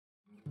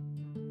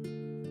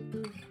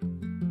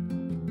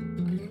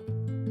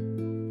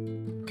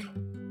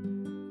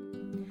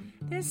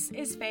This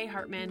is Faye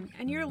Hartman,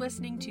 and you're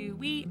listening to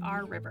We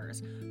Are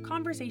Rivers,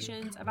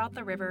 conversations about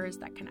the rivers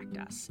that connect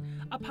us,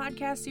 a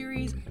podcast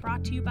series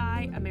brought to you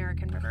by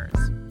American Rivers.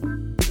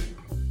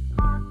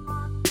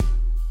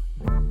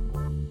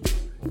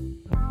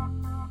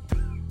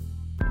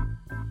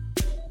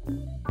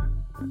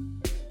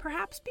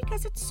 Perhaps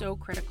because it's so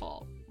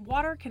critical,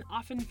 water can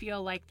often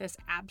feel like this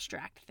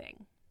abstract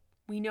thing.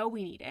 We know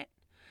we need it,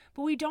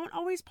 but we don't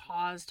always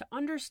pause to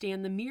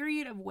understand the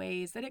myriad of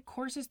ways that it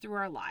courses through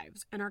our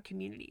lives and our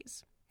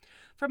communities.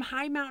 From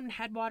high mountain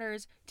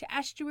headwaters to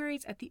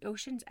estuaries at the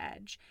ocean's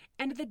edge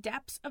and the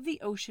depths of the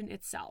ocean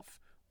itself,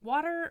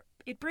 water,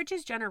 it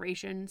bridges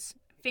generations,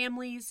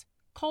 families,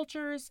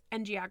 cultures,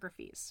 and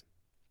geographies.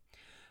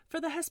 For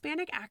the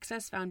Hispanic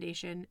Access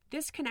Foundation,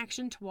 this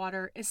connection to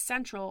water is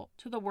central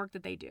to the work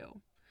that they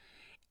do,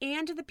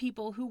 and to the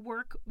people who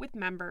work with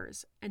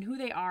members and who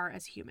they are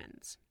as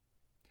humans.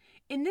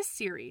 In this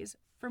series,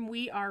 from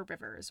We Are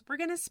Rivers, we're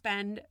going to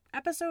spend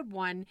episode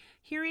 1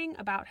 hearing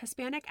about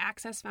Hispanic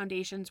Access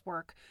Foundation's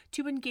work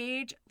to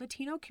engage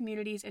Latino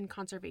communities in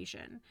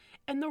conservation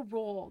and the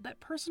role that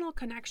personal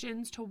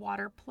connections to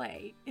water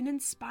play in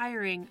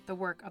inspiring the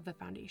work of the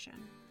foundation.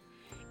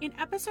 In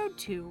episode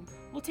 2,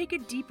 we'll take a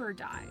deeper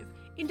dive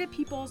into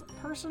people's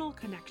personal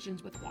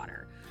connections with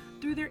water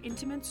through their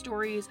intimate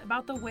stories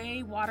about the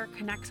way water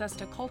connects us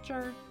to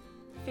culture,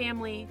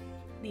 family,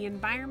 the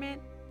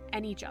environment,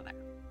 and each other.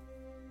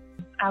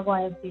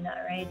 Agua es vida,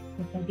 right?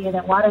 This idea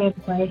that water is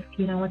life.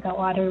 Without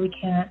water, we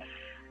can't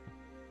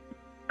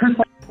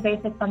perform the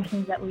basic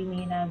functions that we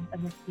need as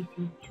a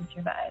species to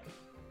survive.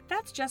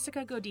 That's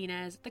Jessica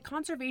Godinez, the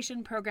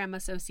Conservation Program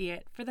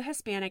Associate for the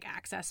Hispanic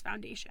Access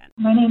Foundation.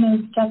 My name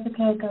is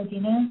Jessica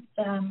Godinez.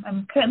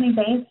 I'm currently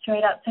based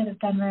right outside of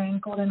Denver in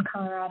Golden,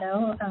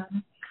 Colorado.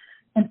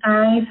 And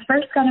I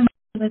first got involved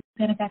with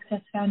the Hispanic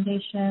Access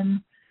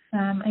Foundation,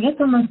 I guess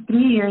almost 3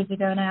 years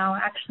ago now,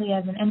 actually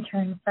as an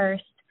intern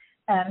first.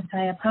 So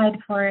I applied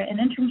for an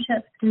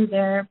internship through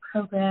their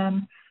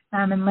program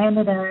and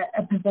landed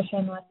a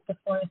position with the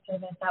Forest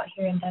Service out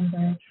here in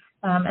Denver.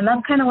 And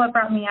that's kind of what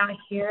brought me out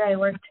here. I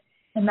worked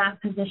in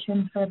that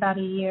position for about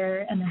a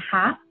year and a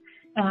half.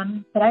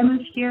 But I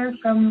moved here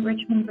from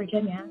Richmond,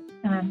 Virginia.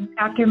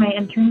 After my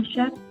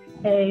internship,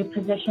 a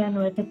position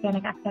with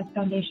Hispanic Access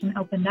Foundation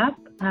opened up,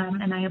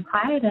 and I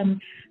applied and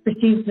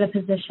received the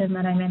position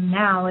that I'm in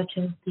now, which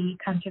is the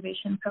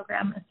Conservation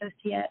Program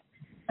Associate,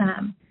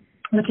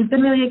 which has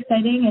been really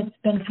exciting. It's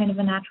been kind of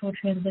a natural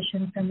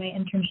transition from my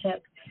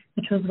internship,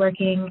 which was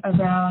working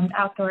around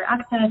outdoor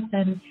access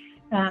and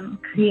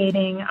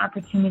creating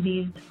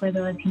opportunities for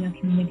the Latino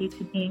community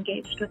to be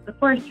engaged with the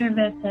Forest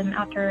Service and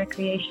outdoor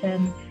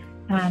recreation.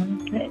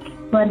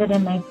 It blended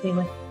in nicely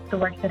with the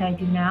work that I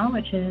do now,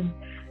 which is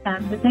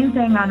the same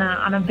thing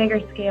on a bigger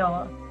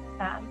scale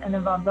and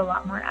involves a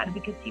lot more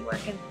advocacy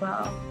work as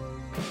well.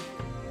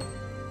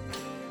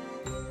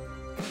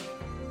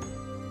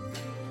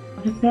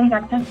 The Hispanic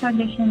Access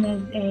Foundation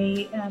is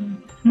a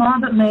small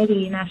but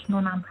mighty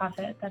national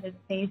nonprofit that is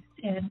based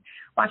in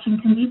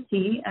Washington,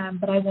 D.C.,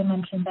 but as I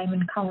mentioned, I'm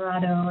in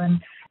Colorado,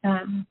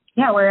 and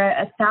we're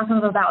a staff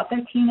of about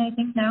 13, I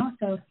think now,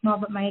 so small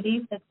but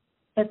mighty.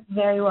 Fits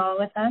very well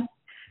with us.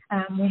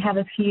 We have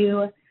a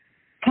few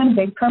kind of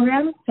big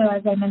programs. So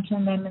as I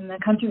mentioned, I'm in the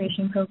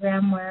conservation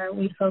program where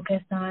we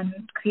focus on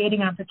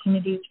creating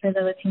opportunities for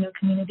the Latino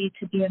community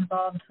to be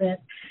involved with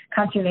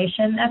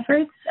conservation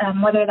efforts,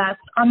 whether that's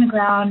on the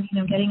ground,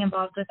 getting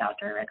involved with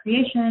outdoor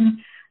recreation,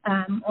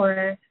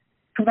 or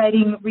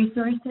providing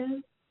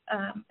resources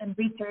and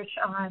research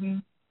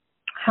on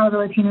how the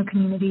Latino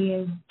community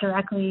is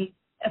directly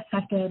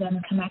affected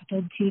and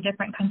connected to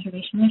different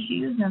conservation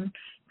issues, and in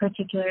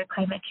particular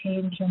climate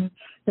change. And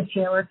this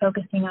year we're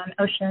focusing on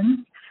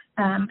oceans.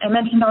 I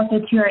mentioned also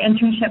too our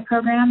internship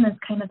program is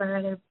kind of our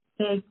other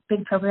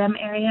big program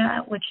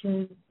area, which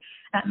is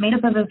made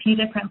up of a few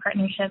different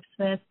partnerships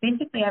with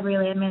basically every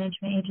land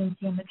management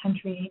agency in the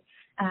country,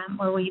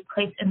 where we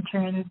place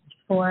interns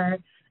for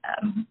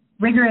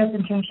rigorous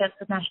internships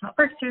with National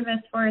Park Service,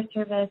 Forest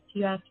Service,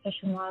 U.S. Fish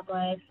and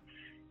Wildlife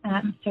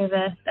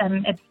Service,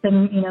 and it's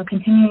been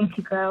continuing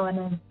to grow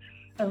and is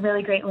a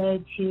really great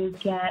way to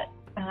get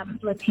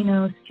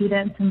Latino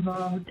students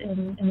involved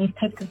in these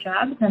types of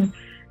jobs, and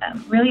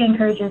really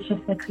encourages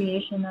just the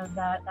creation of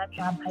that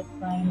job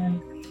pipeline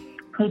and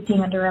placing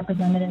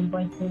underrepresented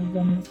voices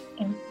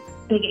in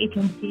big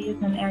agencies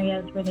and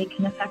areas where they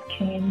can affect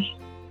change.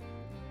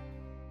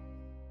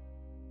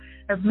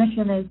 Our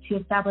mission is to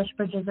establish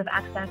bridges of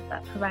access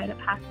that provide a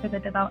path for the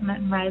development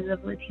and rise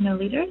of Latino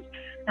leaders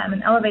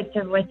and elevates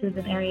their voices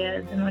in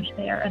areas in which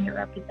they are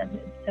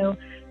underrepresented. So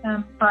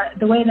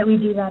the way that we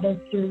do that is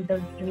through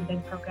those 3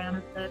 big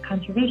programs: the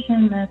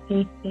conservation, the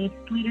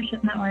faith-based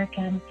leadership network,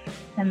 and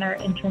our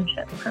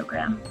internship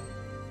program.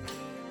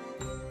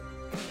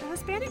 The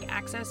Hispanic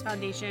Access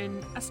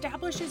Foundation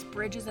establishes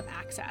bridges of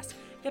access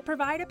that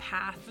provide a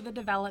path for the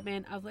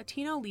development of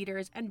Latino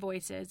leaders and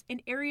voices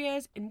in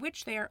areas in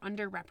which they are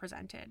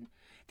underrepresented.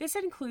 This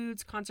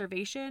includes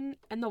conservation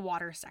and the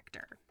water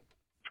sector.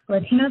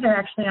 Latinos are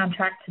actually on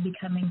track to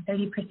becoming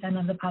 30%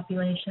 of the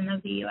population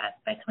of the U.S.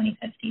 by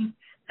 2050,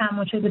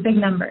 which is a big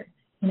number.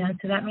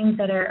 So that means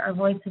that our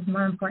voice is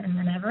more important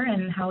than ever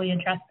in how we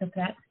address the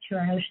threats to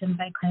our ocean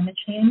by climate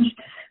change.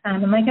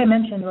 And like I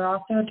mentioned, we're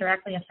also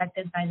directly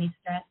affected by these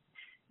threats,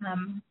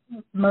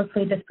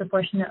 mostly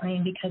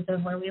disproportionately because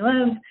of where we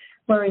live,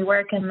 where we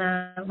work, and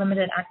the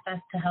limited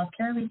access to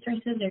healthcare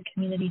resources our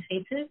community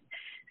faces.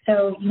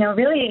 So,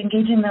 really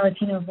engaging the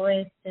Latino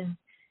voice is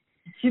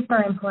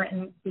super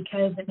important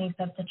because it makes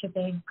up such a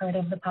big part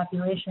of the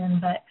population,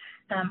 but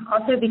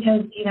also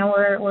because,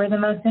 we're the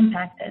most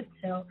impacted.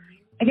 So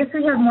I guess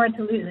we have more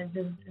to lose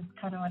is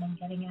kind of what I'm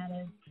getting at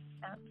is,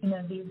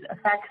 these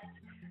effects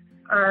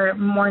are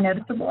more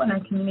noticeable in our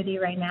community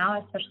right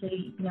now,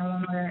 especially,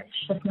 when we're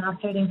just now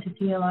starting to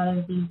see a lot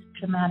of these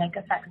dramatic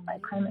effects by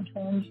climate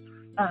change.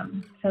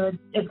 So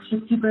it's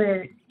just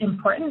super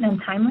important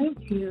and timely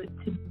to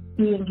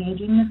be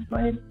engaging this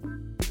voice.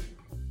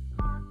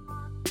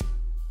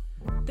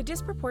 The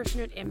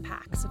disproportionate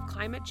impacts of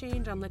climate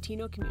change on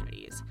Latino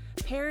communities,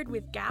 paired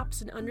with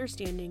gaps in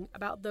understanding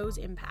about those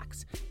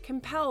impacts,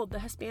 compelled the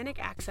Hispanic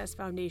Access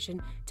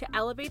Foundation to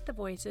elevate the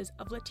voices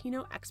of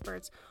Latino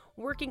experts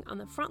working on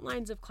the front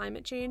lines of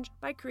climate change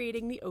by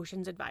creating the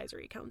Oceans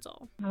Advisory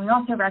Council. We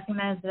also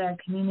recognize that our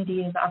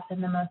community is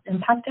often the most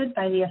impacted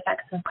by the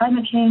effects of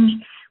climate change,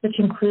 which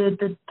include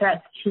the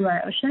threats to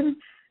our ocean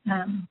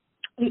and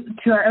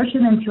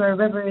to our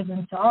rivers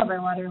and to all of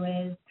our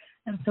waterways.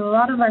 And so a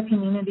lot of our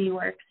community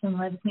works and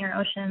lives near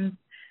oceans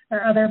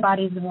or other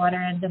bodies of water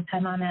and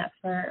depend on it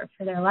for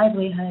their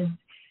livelihoods.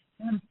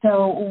 And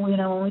so,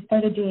 when we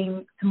started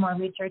doing some more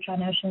research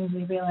on oceans,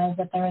 we realized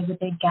that there was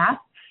a big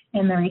gap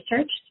in the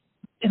research,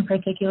 in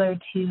particular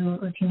to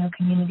Latino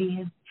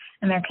communities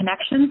and their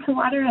connection to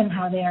water and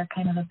how they are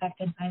kind of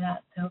affected by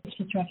that. So it's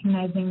just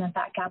recognizing that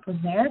gap was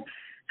there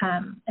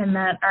and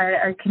that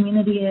our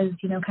community is,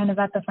 kind of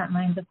at the front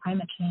lines of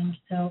climate change.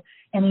 So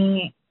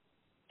any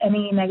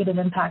negative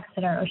impacts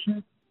that our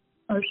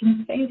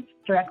oceans face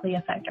directly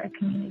affect our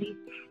community.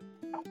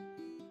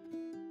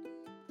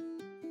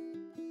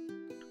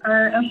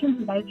 Our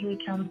Oceans Advisory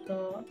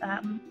Council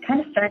kind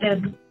of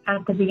started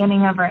at the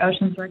beginning of our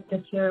oceans work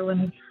this year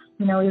when,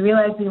 we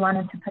realized we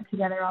wanted to put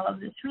together all of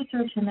this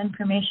research and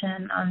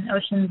information on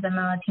oceans and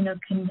the Latino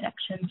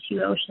connection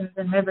to oceans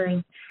and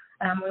rivers.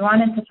 We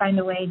wanted to find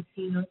a way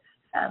to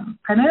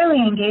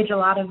primarily engage a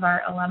lot of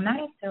our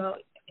alumni. So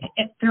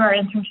through our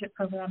internship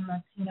program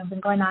that's been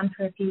going on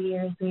for a few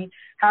years, we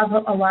have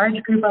a large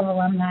group of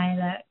alumni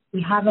that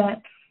we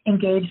haven't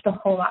engaged a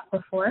whole lot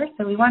before.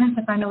 So we wanted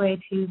to find a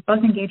way to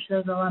both engage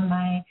those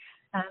alumni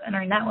in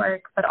our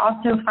network, but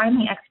also find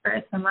the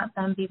experts and let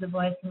them be the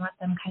voice and let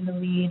them kind of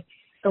lead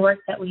the work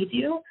that we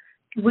do.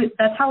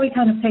 That's how we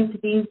kind of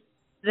picked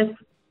this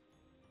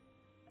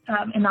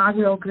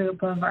inaugural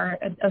group of our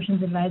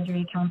Oceans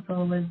Advisory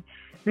Council was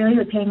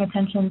really paying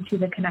attention to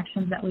the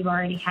connections that we've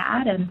already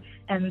had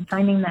and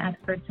finding the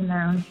experts in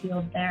their own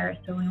field there.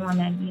 So we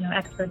wanted,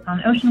 experts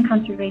on ocean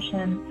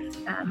conservation,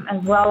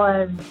 as well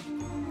as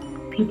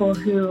people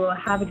who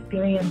have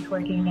experience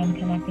working and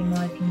connecting the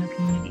Latino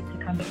community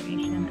to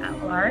conservation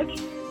at large.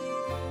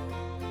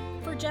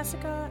 For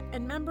Jessica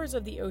and members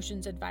of the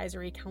Oceans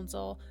Advisory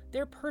Council,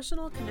 their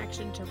personal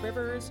connection to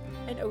rivers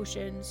and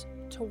oceans,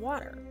 to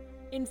water,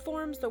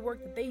 informs the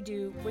work that they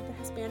do with the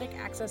Hispanic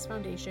Access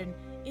Foundation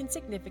in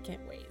significant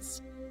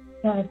ways.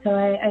 Yeah, so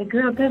I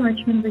grew up in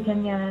Richmond,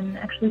 Virginia, and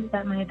actually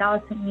spent my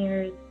adolescent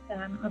years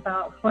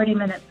about 40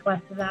 minutes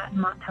west of that in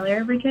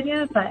Montpelier,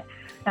 Virginia. But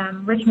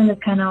Richmond has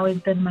kind of always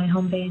been my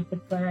home base.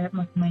 It's where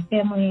most of my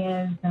family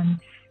is. And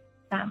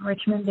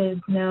Richmond is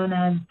known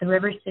as the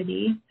River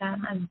City,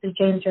 as the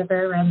James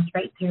River runs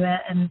right through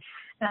it. And,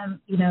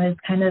 is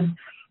kind of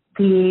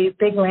the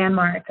big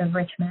landmark of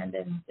Richmond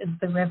is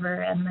the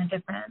river and the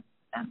different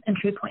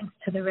entry points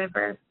to the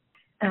river.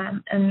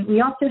 And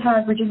we also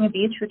have Virginia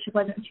Beach, which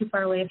wasn't too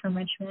far away from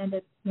Richmond.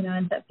 It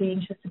ends up being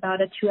just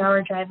about a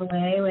 2-hour drive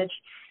away, which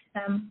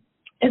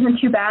isn't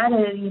too bad.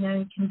 You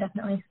can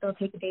definitely still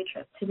take a day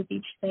trip to the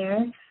beach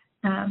there.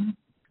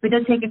 We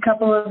did take a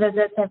couple of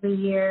visits every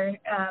year,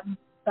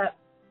 but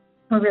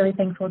we're really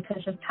thankful to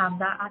just have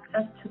that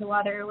access to the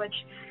water, which,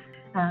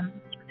 a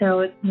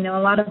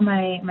lot of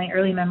my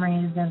early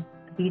memories of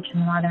the beach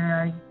and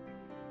water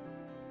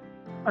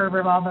are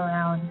revolve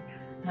around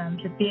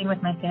just being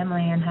with my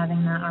family and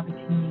having that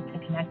opportunity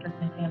to connect with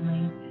my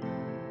family.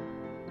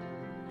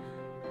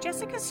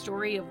 Jessica's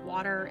story of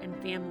water and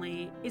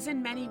family is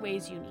in many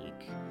ways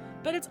unique,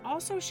 but it's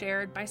also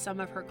shared by some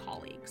of her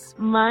colleagues.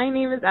 My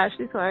name is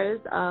Ashley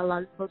Suarez. A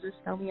lot of people just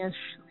know me as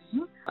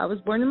Shlee. I was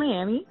born in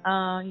Miami.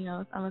 I'm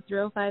a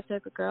 305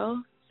 type of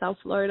girl, South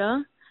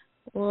Florida.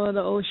 Well,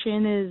 the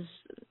ocean is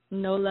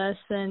no less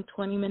than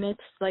 20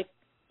 minutes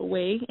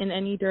away in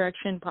any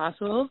direction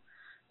possible.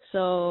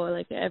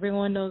 So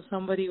everyone knows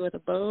somebody with a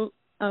boat,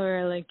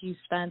 or you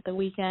spent the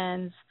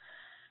weekends,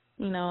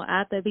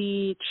 at the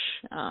beach.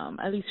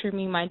 At least for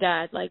me, my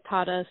dad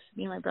taught us,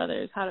 me and my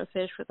brothers, how to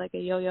fish with a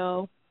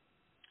yo-yo,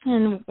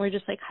 and we're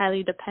just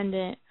highly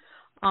dependent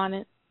on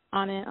it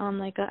on it on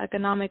like an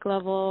economic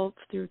level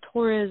through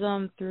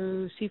tourism,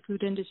 through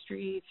seafood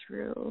industry,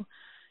 through,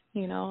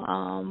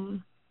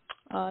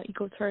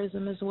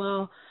 ecotourism as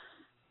well.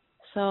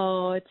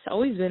 So it's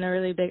always been a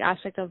really big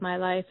aspect of my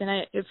life,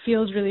 and it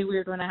feels really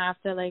weird when I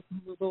have to like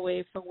move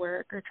away for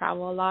work or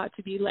travel a lot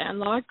to be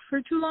landlocked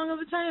for too long of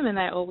a time, and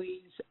I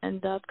always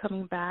end up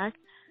coming back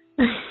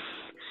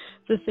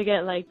just to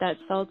get like that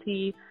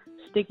salty,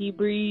 sticky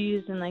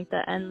breeze and like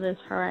the endless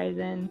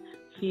horizon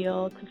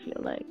feel, to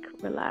feel like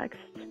relaxed.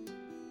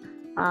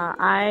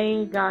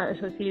 I got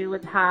associated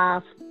with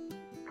HAF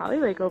probably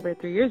like over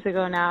 3 years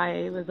ago now.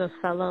 I was a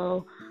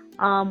fellow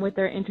with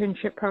their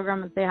internship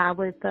program that they have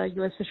with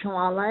U.S. Fish and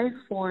Wildlife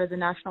for the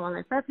National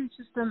Wildlife Refuge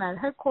System at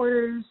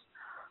headquarters.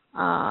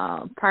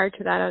 Prior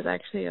to that, I was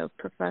actually a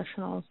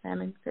professional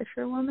salmon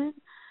fisherwoman.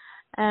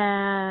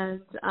 And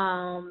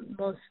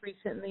most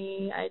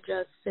recently, I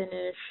just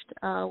finished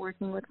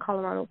working with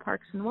Colorado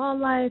Parks and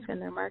Wildlife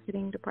and their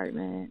marketing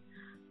department.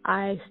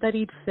 I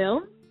studied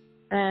film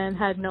and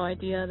had no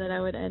idea that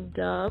I would end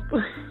up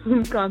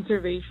in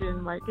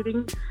conservation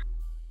marketing.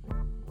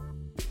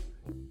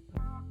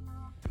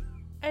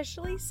 As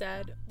Shali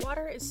said,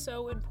 water is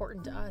so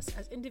important to us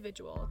as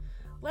individuals.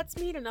 Let's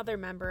meet another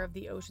member of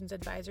the Oceans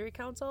Advisory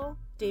Council,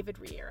 David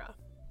Riera.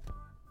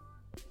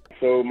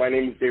 So my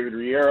name is David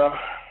Riera.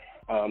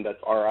 That's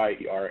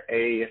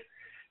R-I-E-R-A,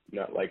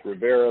 not like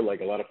Rivera,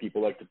 like a lot of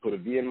people like to put a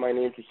V in my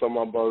name for some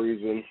odd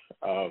reason.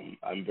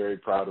 I'm very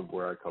proud of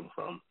where I come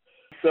from.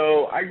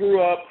 So I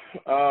grew up,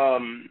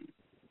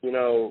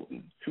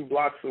 2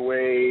 blocks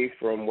away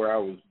from where I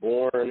was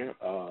born,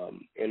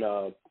 in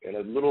a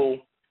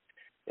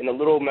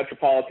little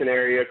metropolitan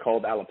area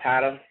called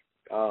Allapattah,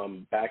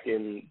 back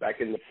in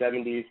the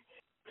 70s.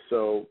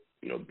 So,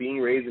 being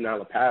raised in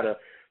Allapattah,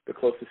 the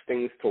closest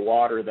things to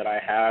water that I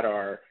had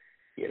are,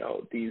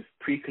 these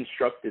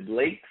pre-constructed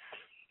lakes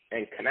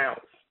and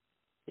canals.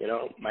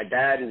 My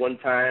dad one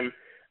time,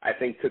 I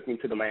think, took me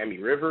to the Miami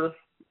River,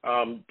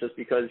 just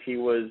because he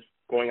was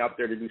going out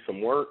there to do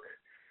some work.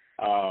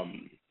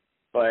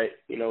 But,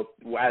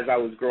 as I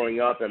was growing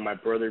up and my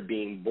brother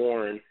being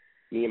born,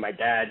 me and my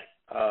dad,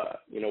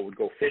 would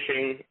go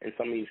fishing in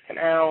some of these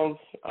canals.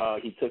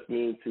 He took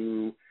me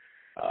to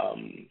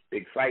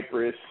Big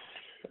Cypress.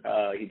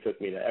 He took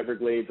me to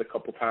Everglades a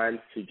couple times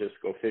to just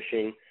go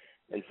fishing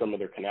in some of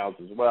their canals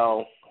as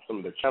well, some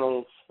of their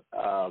channels.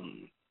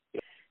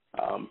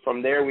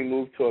 From there, we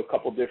moved to a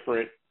couple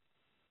different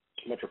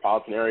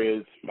metropolitan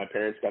areas. My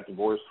parents got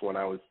divorced when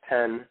I was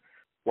 10.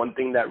 One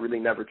thing that really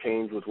never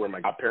changed was where my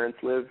godparents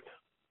lived.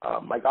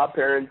 My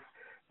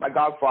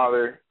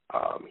godfather,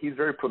 he's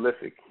very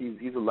prolific.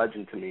 He's a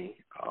legend to me.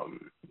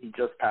 He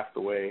just passed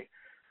away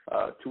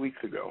 2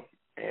 weeks ago.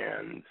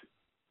 And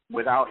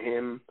without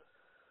him,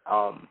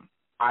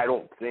 I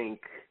don't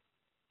think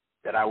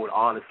that I would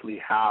honestly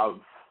have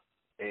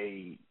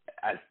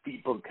as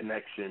deep of a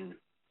connection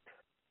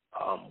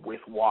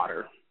with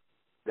water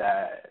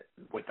that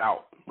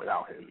without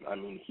him. I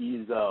mean,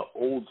 he's a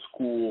old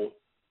school,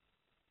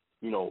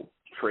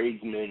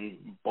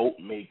 tradesman, boat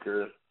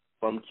maker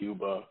from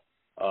Cuba,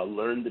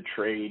 learned the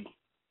trade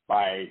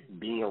by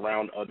being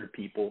around other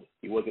people.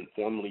 He wasn't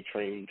formally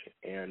trained,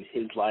 and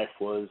his life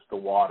was the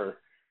water.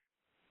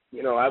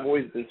 I've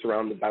always been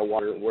surrounded by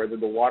water, whether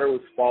the water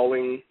was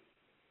falling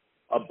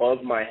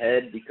above my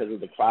head because of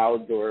the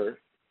clouds or,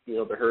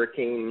 the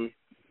hurricane,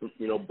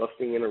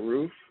 busting in a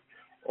roof,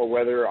 or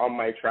whether on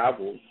my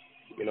travels.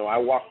 I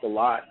walked a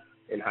lot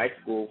in high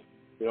school,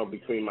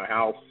 between my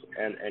house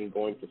and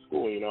going to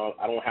school.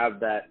 I don't have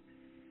that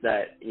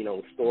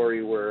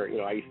story where,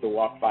 I used to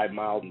walk 5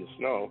 miles in the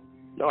snow.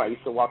 No, I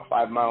used to walk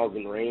 5 miles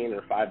in rain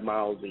or 5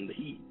 miles in the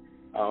heat.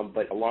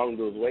 But along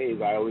those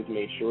ways, I always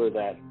made sure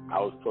that I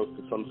was close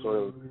to some sort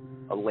of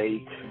a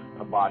lake,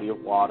 a body of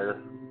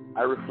water.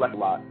 I reflect a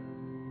lot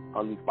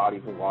on these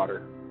bodies of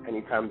water.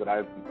 Anytime that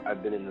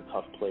I've been in a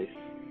tough place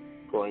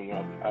growing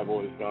up, I've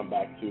always gone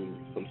back to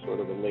some sort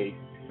of a lake,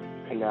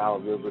 canal,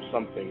 river,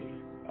 something.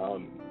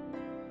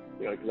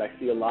 Because I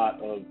see a lot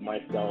of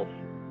myself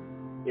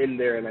in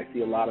there, and I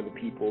see a lot of the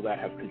people that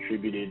have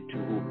contributed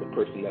to the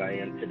person that I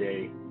am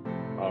today,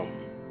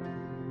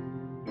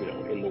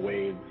 in the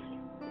waves,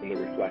 in the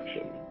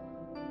reflection.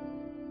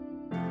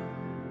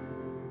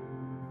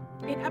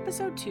 In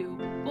episode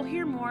 2, we'll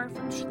hear more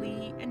from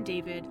Shali and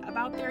David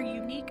about their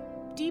unique,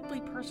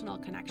 deeply personal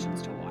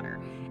connections to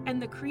water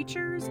and the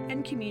creatures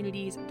and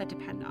communities that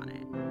depend on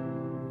it.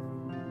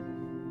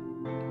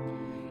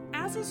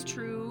 As is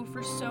true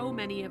for so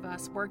many of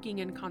us working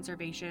in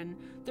conservation,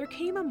 there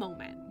came a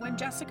moment when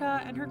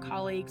Jessica and her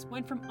colleagues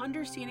went from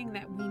understanding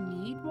that we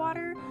need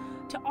water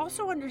to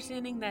also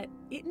understanding that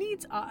it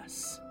needs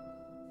us.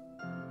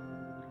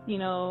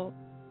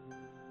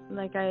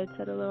 Like I had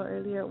said a little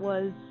earlier, it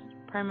was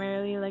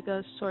primarily like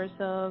a source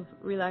of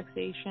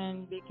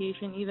relaxation,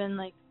 vacation, even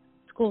like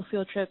school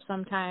field trips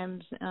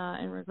sometimes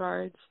in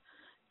regards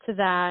to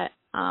that.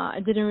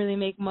 I didn't really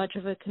make much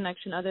of a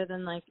connection other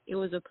than like it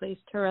was a place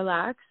to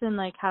relax and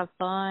like have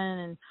fun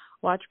and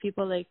watch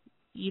people like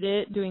eat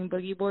it doing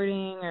boogie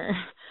boarding or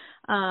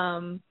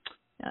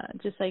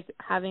just like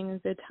having a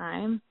good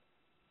time.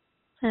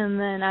 And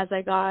then as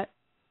I got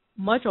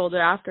much older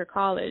after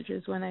college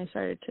is when I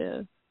started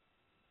to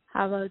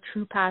have a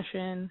true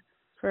passion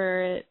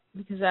for it,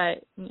 because I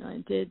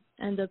did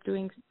end up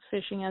doing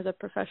fishing as a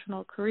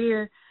professional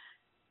career,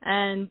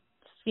 and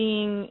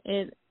seeing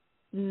it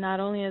not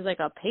only as like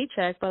a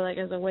paycheck, but like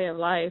as a way of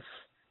life.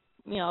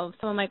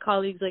 Some of my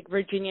colleagues like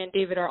Virginia and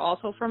David are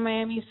also from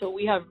Miami, so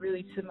we have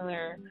really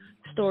similar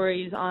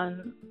stories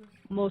on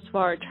most of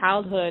our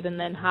childhood, and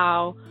then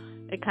how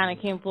it kind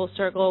of came full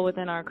circle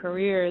within our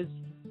careers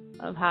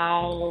of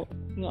how,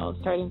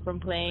 starting from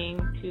playing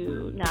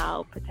to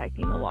now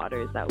protecting the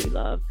waters that we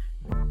love.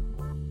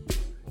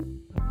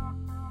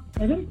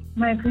 I think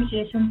my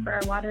appreciation for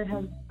our water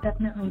has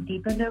definitely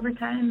deepened over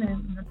time,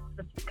 and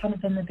that's kind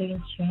of been the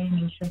biggest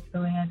change. It's just the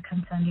way I've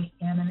come to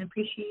understand and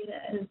appreciate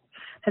it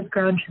has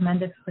grown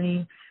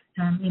tremendously.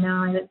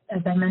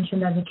 As I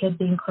mentioned, as a kid,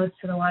 being close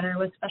to the water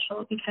was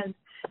special because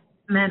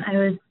it meant I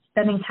was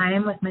spending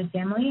time with my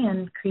family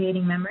and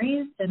creating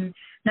memories. And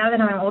now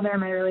that I'm older,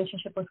 my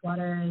relationship with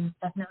water is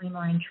definitely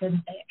more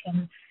intrinsic.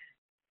 And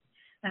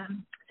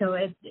so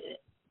it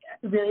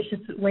really is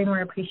just way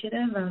more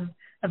appreciative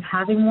of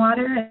having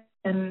water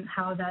and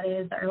how that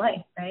is our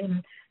life, right?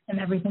 And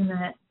everything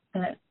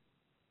that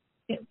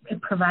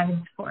it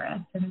provides for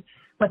us. And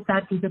with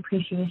that deep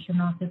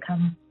appreciation also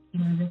comes,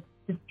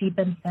 this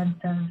deepened sense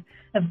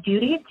of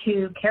duty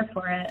to care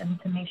for it and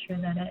to make sure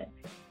that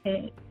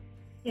it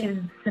is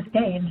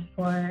sustained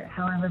for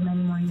however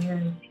many more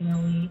years,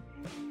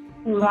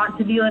 we want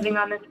to be living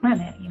on this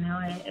planet,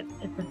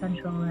 it's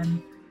essential,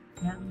 and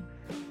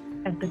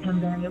I've become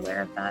very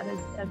aware of that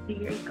as the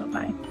years go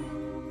by.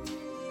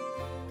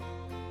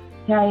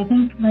 Yeah, I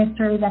think my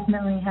story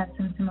definitely has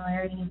some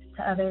similarities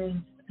to others,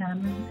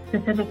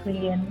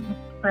 specifically and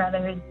for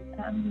others,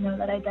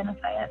 that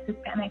identify as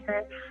Hispanic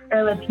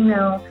or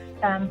Latino,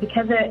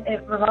 because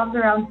it revolves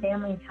around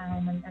family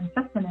time and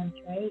sustenance,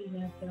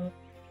 right? So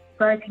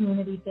for our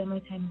community,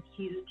 family time is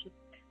huge. Just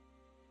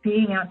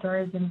being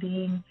outdoors and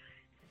being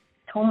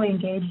totally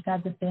engaged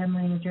as a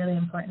family is really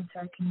important to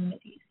our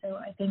community. So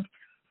I think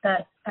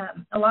that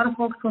a lot of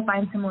folks will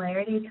find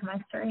similarity to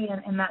my story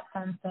in that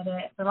sense, that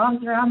it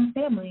revolves around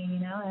family,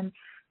 and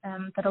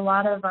that a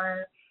lot of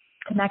our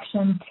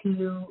connection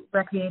to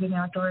recreating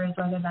outdoors,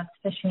 whether that's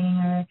fishing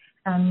or,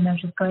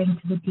 just going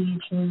to the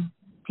beach, is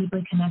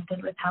deeply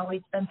connected with how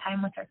we spend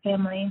time with our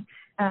family.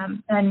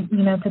 And,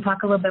 to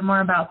talk a little bit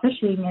more about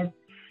fishing is,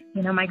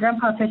 my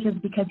grandpa fishes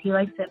because he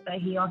likes it, but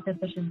he also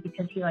fishes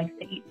because he likes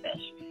to eat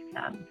fish.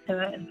 So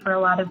for a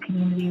lot of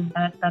communities,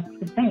 that's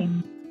the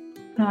same.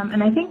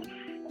 And I think,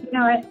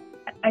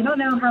 I don't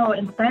know how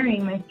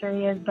inspiring my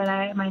story is, but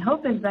my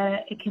hope is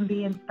that it can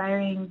be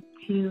inspiring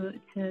to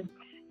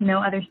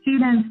other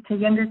students, to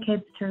younger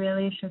kids, to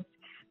really just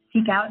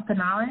seek out the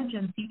knowledge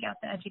and seek out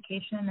the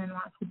education and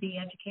want to be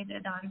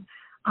educated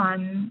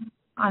on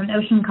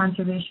ocean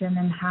conservation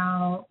and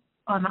how,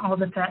 on all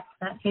the threats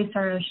that face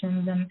our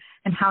oceans,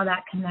 and how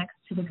that connects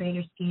to the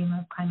greater scheme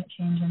of climate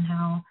change, and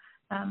how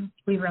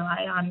we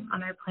rely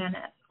on our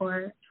planet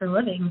for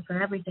living,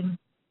 for everything.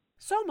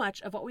 So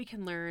much of what we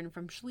can learn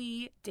from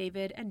Shlee,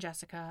 David, and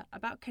Jessica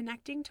about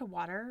connecting to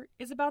water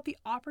is about the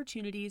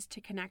opportunities to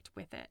connect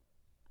with it.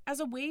 As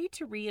a way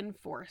to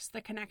reinforce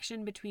the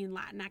connection between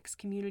Latinx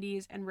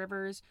communities and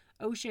rivers,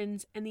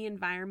 oceans, and the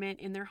environment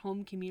in their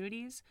home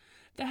communities,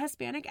 the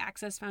Hispanic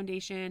Access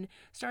Foundation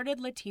started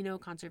Latino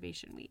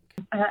Conservation Week.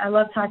 I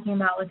love talking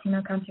about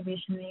Latino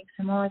Conservation Week,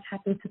 so I'm always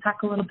happy to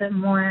talk a little bit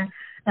more.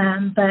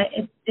 But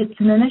it's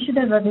an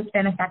initiative of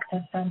Hispanic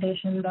Access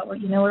Foundation, but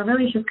we're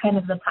really just kind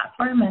of the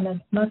platform, and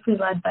it's mostly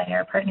led by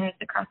our partners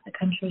across the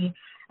country.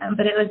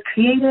 But it was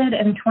created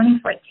in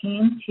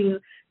 2014 to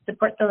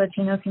support the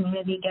Latino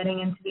community getting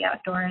into the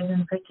outdoors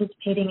and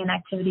participating in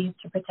activities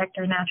to protect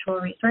our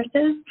natural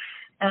resources.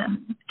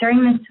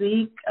 During this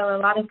week, a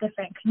lot of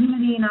different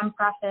community,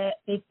 nonprofit,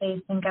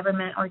 faith-based, and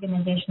government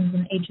organizations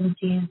and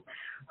agencies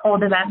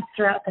hold events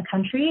throughout the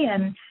country,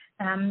 and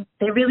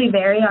they really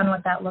vary on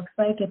what that looks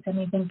like. It's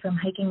anything from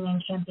hiking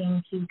and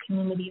camping to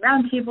community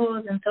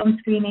roundtables and film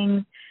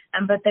screenings,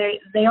 but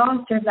they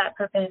all serve that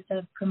purpose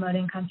of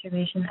promoting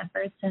conservation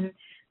efforts in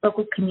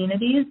local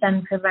communities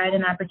and provide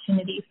an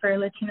opportunity for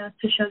Latinos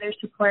to show their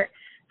support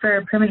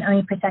for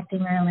permanently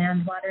protecting our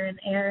land, water, and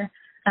air.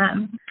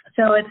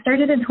 So it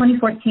started in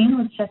 2014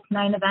 with just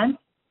 9 events.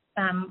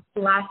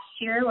 Last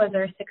year was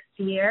our 6th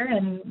year,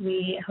 and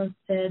we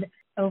hosted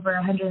over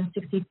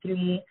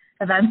 163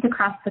 events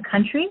across the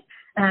country.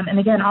 And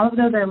again, all of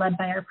those are led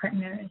by our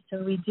partners.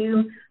 So we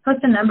do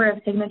host a number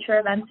of signature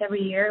events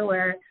every year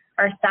where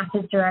our staff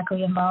is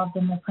directly involved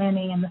in the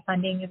planning and the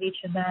funding of each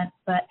event.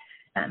 But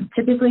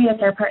typically,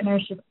 it's our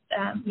partners,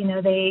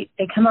 they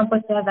come up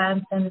with the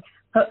events and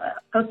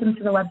post them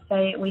to the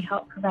website. We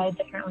help provide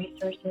different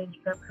resources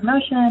for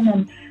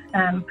promotion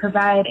and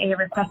provide a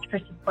request for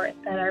support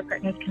that our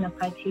partners can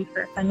apply to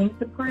for funding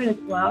support as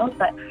well.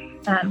 But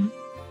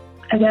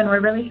again,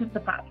 we're really just a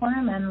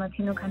platform, and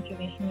Latino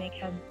Conservation Week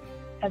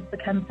has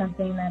become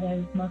something that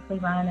is mostly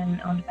run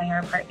and owned by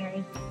our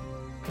partners.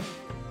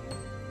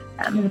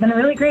 It's been a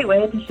really great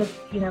way to just,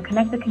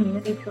 connect the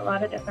community to a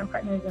lot of different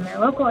partners in their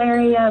local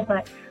area,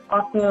 but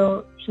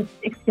also just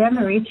expand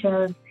the reach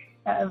of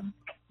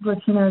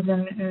Latinos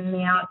in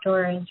the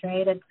outdoors,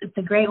 right? It's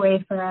a great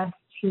way for us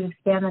to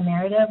expand the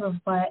narrative of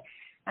what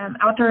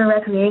outdoor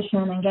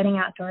recreation and getting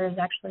outdoors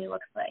actually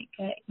looks like.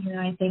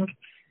 I think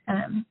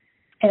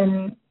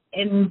in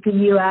the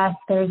U.S.,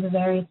 there's a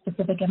very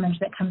specific image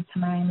that comes to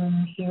mind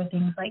when you hear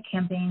things like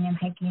camping and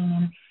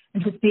hiking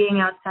and just being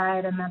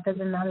outside, and that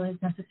doesn't always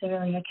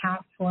necessarily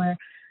account for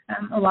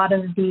a lot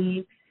of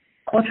the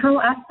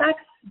cultural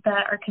aspects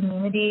that our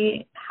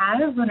community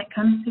has when it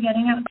comes to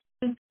getting outdoors.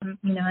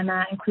 And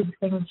that includes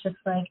things just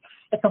like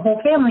it's a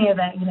whole family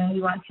event.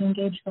 You want to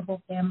engage the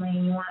whole family.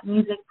 You want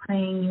music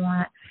playing. You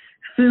want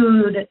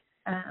food.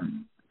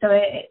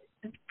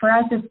 For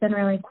us, it's been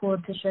really cool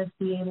to just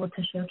be able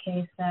to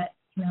showcase that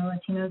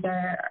Latinos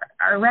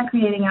are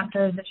recreating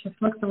outdoors. It just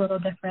looks a little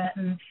different,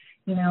 and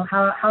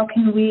how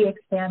can we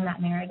expand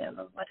that narrative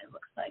of what it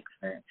looks like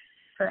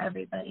for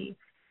everybody.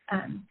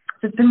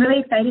 So it's been really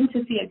exciting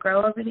to see it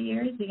grow over the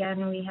years.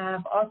 Again, we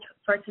have all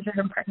sorts of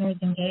different partners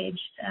engaged,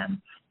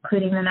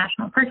 including the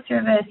National Park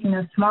Service,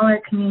 smaller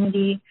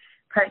community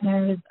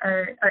partners.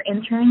 Our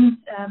interns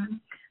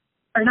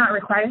are not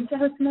required to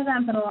host an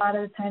event, but a lot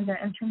of the times our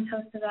interns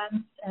host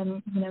events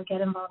and,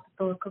 get involved with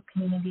the local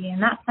community in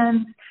that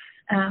sense.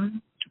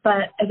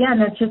 But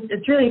again,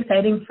 it's really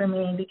exciting for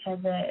me because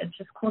it's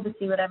just cool to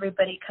see what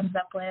everybody comes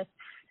up with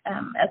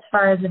as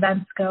far as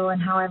events go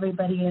and how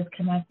everybody is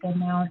connected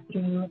now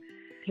through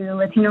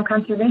Latino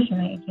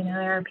Conservation Week.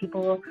 There are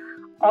people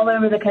all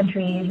over the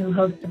country who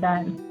host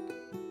events.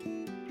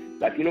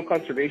 Latino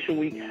Conservation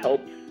Week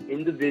helps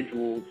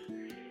individuals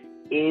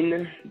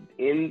in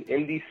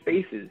these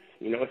spaces,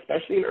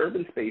 especially in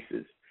urban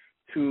spaces,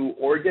 to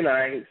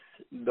organize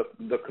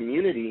the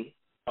community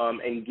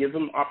and give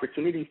them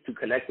opportunities to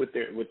connect with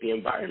the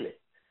environment.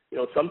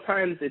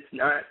 Sometimes it's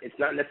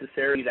not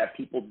necessarily that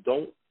people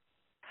don't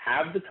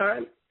have the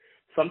time.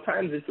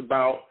 Sometimes it's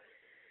about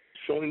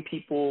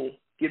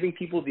giving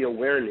people the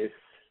awareness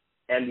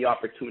and the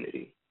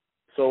opportunity.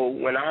 So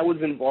when I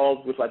was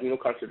involved with Latino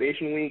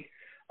Conservation Week,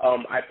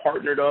 I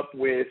partnered up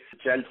with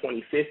Gen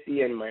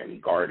 2050 and Miami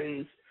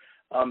Gardens.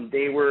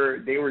 They were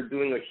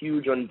doing a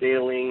huge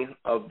unveiling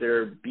of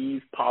their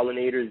bees,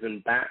 pollinators,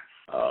 and bats.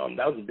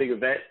 That was a big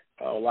event.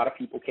 A lot of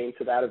people came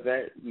to that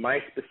event. My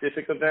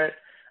specific event,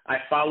 I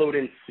followed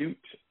in suit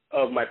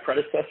of my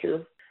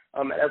predecessor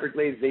at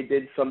Everglades. They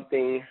did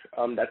something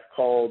that's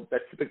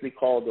typically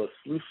called a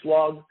sluice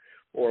log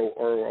or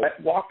a wet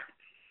walk,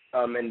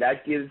 and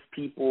that gives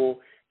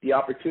people the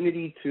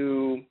opportunity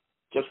to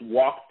just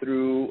walk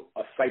through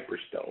a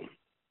cypress dome.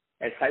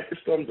 And cypress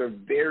domes are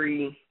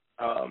very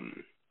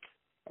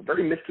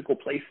mystical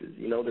places.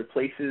 They're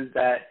places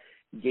that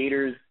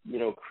gators,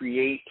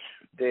 create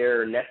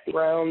their nesting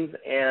grounds,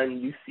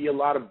 and you see a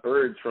lot of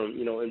birds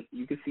and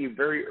you can see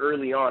very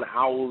early on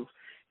owls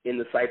in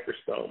the cypress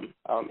dome.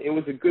 It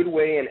was a good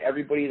way, and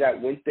everybody that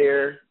went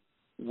there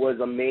was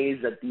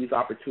amazed that these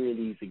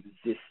opportunities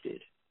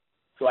existed.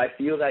 So I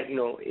feel that,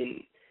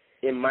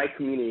 in my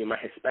community, in my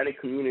Hispanic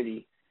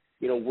community,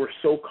 we're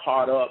so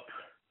caught up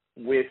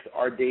with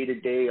our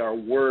day-to-day, our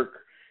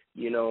work,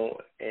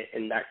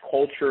 and that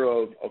culture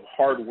of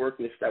hard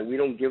workness that we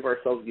don't give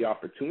ourselves the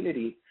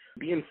opportunity to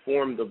be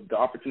informed of the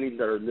opportunities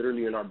that are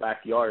literally in our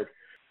backyard.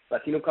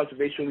 Latino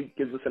Conservation Week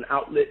gives us an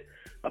outlet,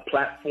 a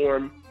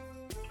platform,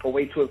 a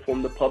way to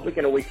inform the public,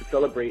 and a way to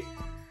celebrate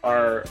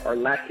our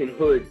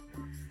Latinhood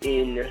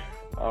in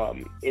our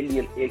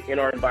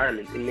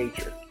environment, in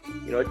nature.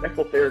 It's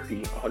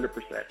ecotherapy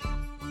 100%.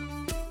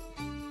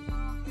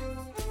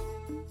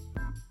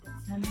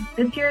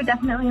 This year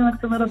definitely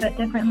looks a little bit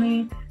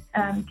differently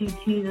due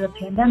to the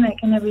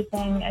pandemic and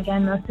everything.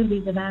 Again, most of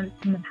these events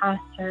in the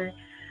past are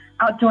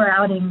outdoor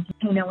outings.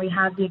 We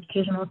have the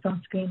occasional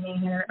film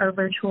screening or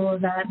virtual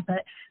event,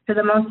 but for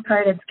the most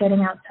part, it's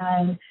getting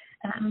outside.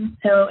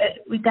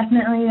 We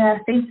definitely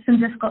faced some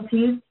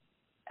difficulties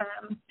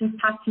these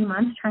past few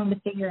months trying to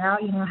figure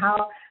out,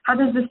 how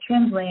does this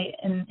translate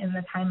in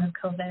the time of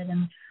COVID,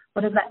 and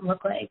what does that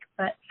look like?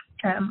 But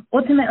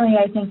ultimately,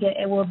 I think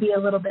it will be a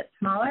little bit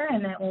smaller,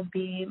 and it will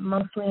be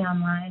mostly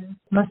online.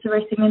 Most of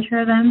our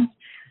signature events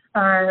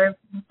are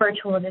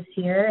virtual this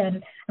year,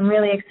 and I'm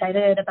really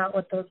excited about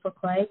what those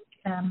look like.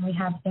 We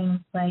have things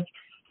like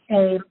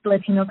a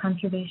Latino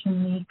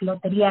Conservation Week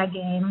Loteria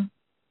game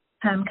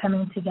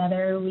coming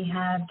together. We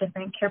have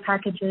different care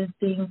packages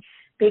being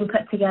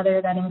put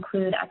together that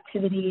include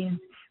activities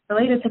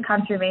related to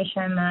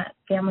conservation that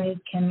families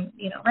can,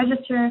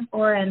 register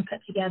for and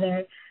put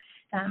together.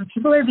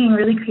 People are being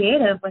really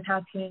creative with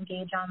how to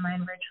engage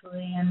online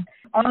virtually, and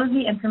all of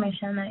the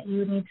information that you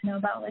would need to know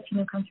about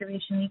Latino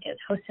Conservation Week is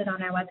hosted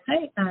on our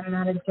website, and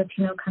that is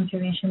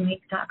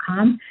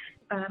latinoconservationweek.com,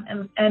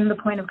 and the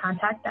point of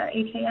contact at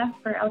HAF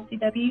for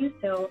LCW.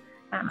 So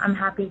I'm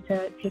happy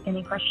to take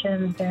any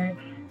questions or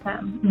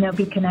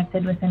be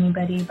connected with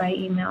anybody by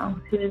email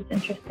who is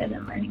interested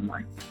in learning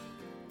more.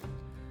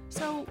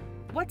 So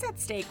what's at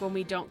stake when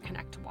we don't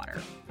connect to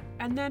water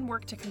and then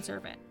work to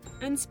conserve it?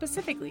 And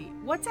specifically,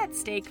 what's at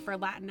stake for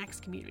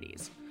Latinx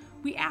communities?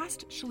 We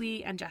asked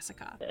Shlee and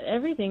Jessica.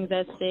 Everything's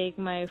at stake.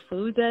 My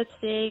food's at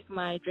stake.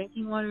 My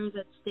drinking water is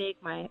at stake.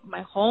 My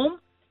home.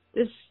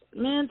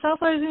 South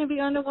Florida is going to be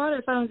underwater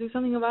if I don't do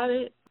something about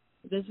it.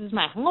 This is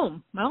my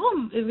home. My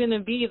home is going to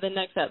be the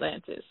next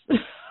Atlantis.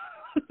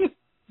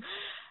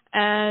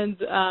 And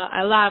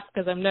I laugh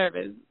because I'm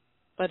nervous,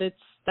 but it's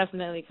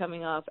definitely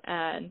coming up.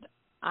 And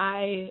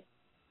I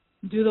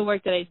do the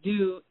work that I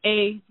do,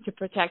 A, to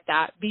protect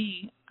that.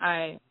 B,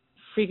 I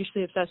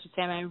freakishly obsessed with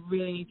salmon. I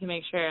really need to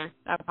make sure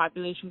that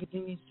population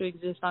continues to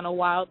exist on a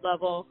wild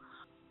level.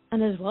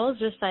 And as well as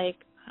just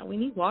we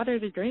need water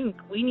to drink.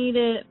 We need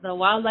it. The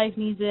wildlife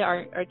needs it.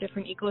 Our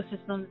different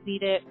ecosystems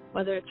need it,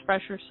 whether it's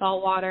fresh or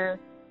salt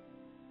water.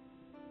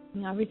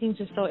 Everything's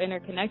just so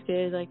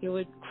interconnected. It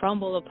would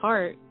crumble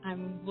apart.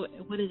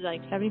 What is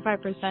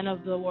 75%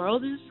 of the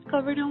world is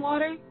covered in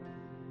water?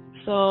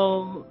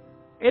 So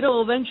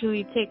it'll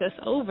eventually take us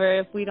over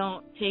if we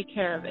don't take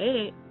care of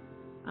it,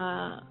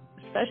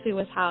 especially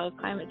with how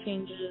climate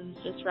change is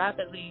just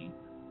rapidly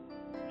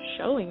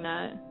showing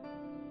that.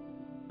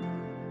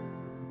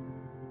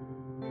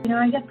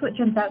 I guess what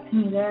jumps out to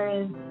me there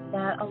is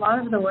that a lot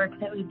of the work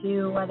that we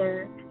do,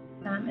 whether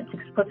it's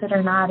explicit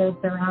or not, is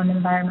around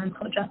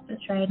environmental justice,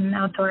 right, and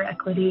outdoor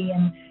equity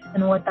and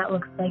what that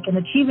looks like in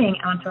achieving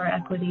outdoor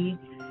equity.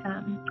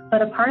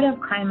 But a part of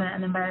climate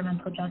and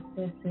environmental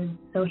justice is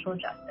social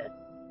justice.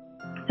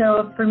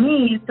 So for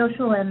me,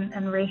 social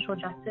and racial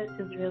justice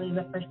is really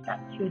the first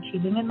step to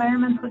achieving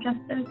environmental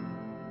justice.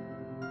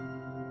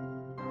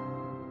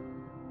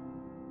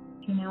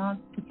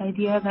 This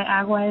idea that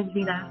agua es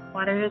vida,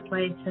 water is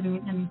life,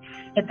 and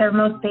it's our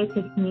most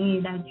basic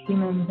need as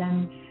humans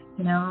and,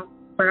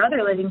 for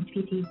other living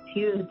species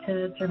too,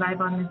 to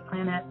survive on this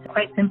planet.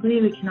 Quite simply,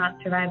 we cannot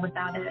survive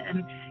without it,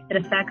 and it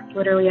affects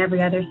literally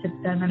every other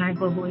system in our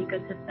global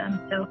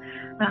ecosystem. So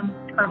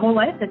our whole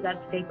life is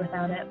at stake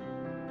without it.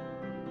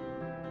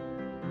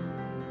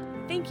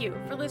 Thank you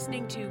for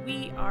listening to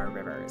We Are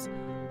Rivers,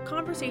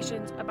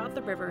 conversations about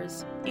the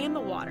rivers and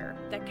the water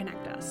that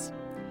connect us.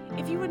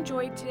 If you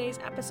enjoyed today's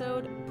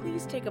episode,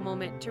 please take a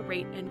moment to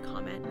rate and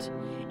comment.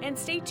 And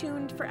stay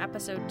tuned for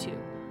episode 2.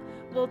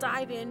 We'll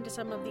dive into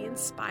some of the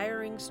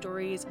inspiring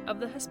stories of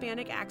the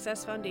Hispanic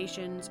Access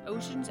Foundation's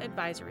Oceans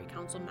Advisory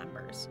Council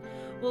members.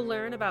 We'll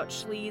learn about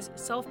Shlee's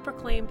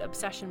self-proclaimed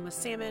obsession with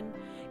salmon,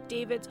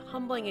 David's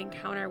humbling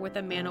encounter with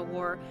a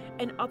man-o-war,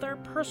 and other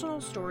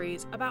personal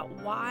stories about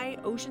why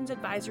Oceans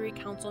Advisory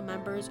Council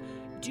members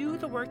do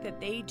the work that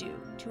they do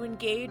to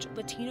engage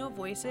Latino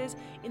voices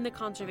in the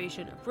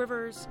conservation of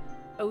rivers,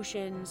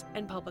 oceans,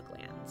 and public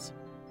lands.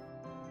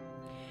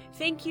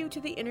 Thank you to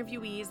the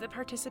interviewees that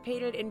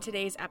participated in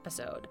today's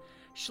episode,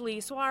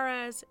 Shlee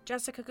Suarez,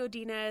 Jessica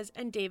Godinez,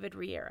 and David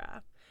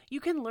Riera.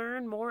 You can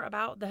learn more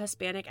about the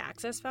Hispanic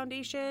Access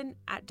Foundation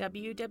at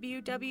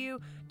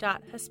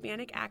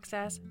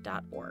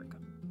www.hispanicaccess.org.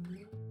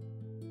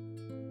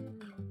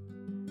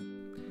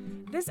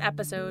 This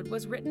episode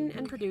was written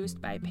and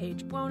produced by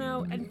Paige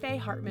Buono and Faye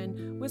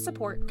Hartman with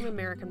support from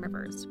American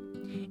Rivers.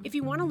 If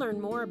you want to learn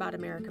more about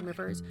American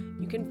Rivers,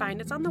 you can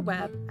find us on the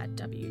web at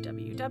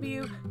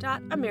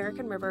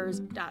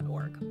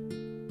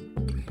www.americanrivers.org.